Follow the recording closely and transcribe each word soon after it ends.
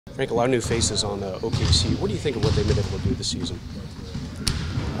Frank, a lot of new faces on OKC. What do you think of what they've been able to do this season?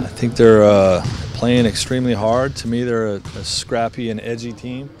 I think they're playing extremely hard. To me, they're a scrappy and edgy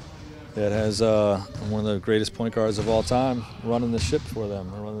team that has one of the greatest point guards of all time running the ship for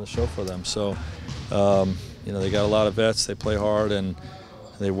them, or running the show for them. So, they got a lot of vets. They play hard and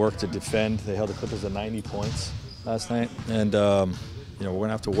they work to defend. They held the Clippers to 90 points last night, and we're going to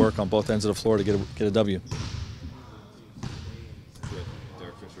have to work on both ends of the floor to get a W.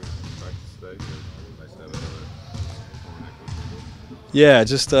 Yeah,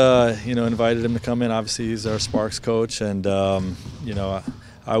 just invited him to come in. Obviously, he's our Sparks coach, and I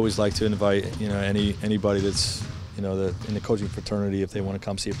always like to invite anybody that's in the coaching fraternity, if they want to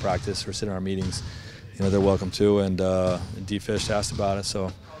come see a practice or sit in our meetings, they're welcome to. And D-Fish asked about it, so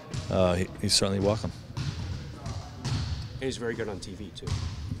he's certainly welcome. And he's very good on TV too.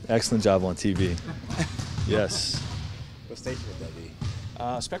 Excellent job on TV. Yes. What station would that be?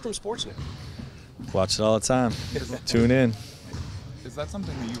 Spectrum Sportsnet. Watch it all the time. Tune in. Is that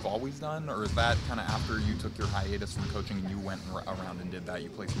something that you've always done, or is that kind of after you took your hiatus from coaching and you went around and did that, you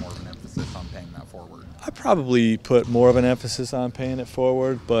placed more of an emphasis on paying that forward? I probably put more of an emphasis on paying it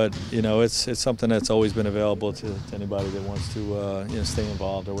forward, but it's something that's always been available to anybody that wants to stay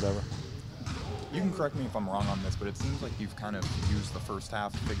involved or whatever. You can correct me if I'm wrong on this, but it seems like you've kind of used the first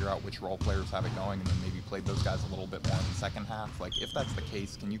half to figure out which role players have it going, and then maybe played those guys a little bit more in the second half. Like, if that's the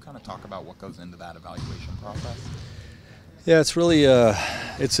case, can you kind of talk about what goes into that evaluation process? Yeah, it's really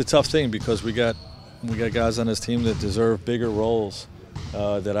it's a tough thing because we got guys on this team that deserve bigger roles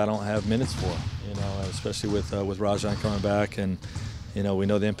that I don't have minutes for. Especially with Rajon coming back, and we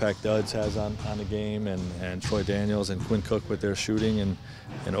know the impact Duds has on the game, and Troy Daniels and Quinn Cook with their shooting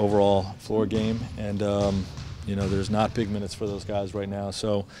and overall floor game, and there's not big minutes for those guys right now.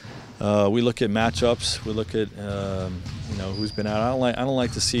 So we look at matchups, we look at who's been out. I don't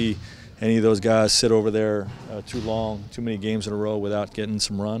like to see any of those guys sit over there too long, too many games in a row without getting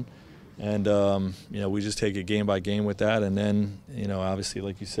some run. And, we just take it game by game with that. And then, obviously,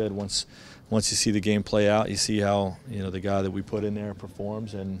 like you said, once you see the game play out, you see how, the guy that we put in there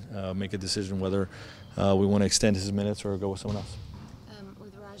performs, and make a decision whether we want to extend his minutes or go with someone else.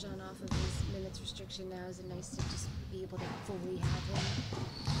 With Rajon off of his minutes restriction now, is it nice to just be able to fully have him?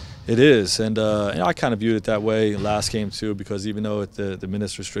 It is, and I kind of viewed it that way last game too, because even though the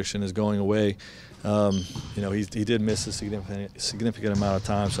minutes restriction is going away, he did miss a significant amount of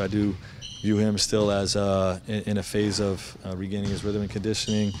time. So I do view him still as in a phase of regaining his rhythm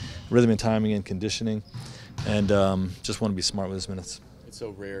and timing and conditioning, and just want to be smart with his minutes. It's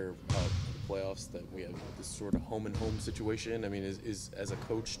so rare in the playoffs that we have this sort of home and home situation. I mean, is as a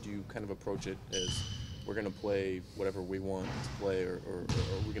coach, do you kind of approach it as we're going to play whatever we want to play, or are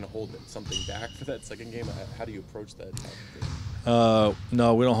we going to hold something back for that second game? How do you approach that type of thing?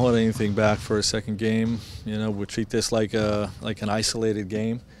 No, we don't hold anything back for a second game. We treat this like an isolated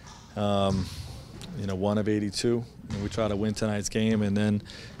game. 1 of 82. And we try to win tonight's game, and then,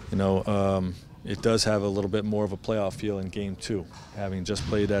 it does have a little bit more of a playoff feel in game 2, having just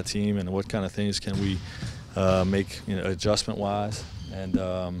played that team, and what kind of things can we make, adjustment-wise, and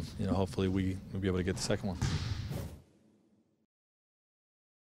hopefully we'll be able to get the second one.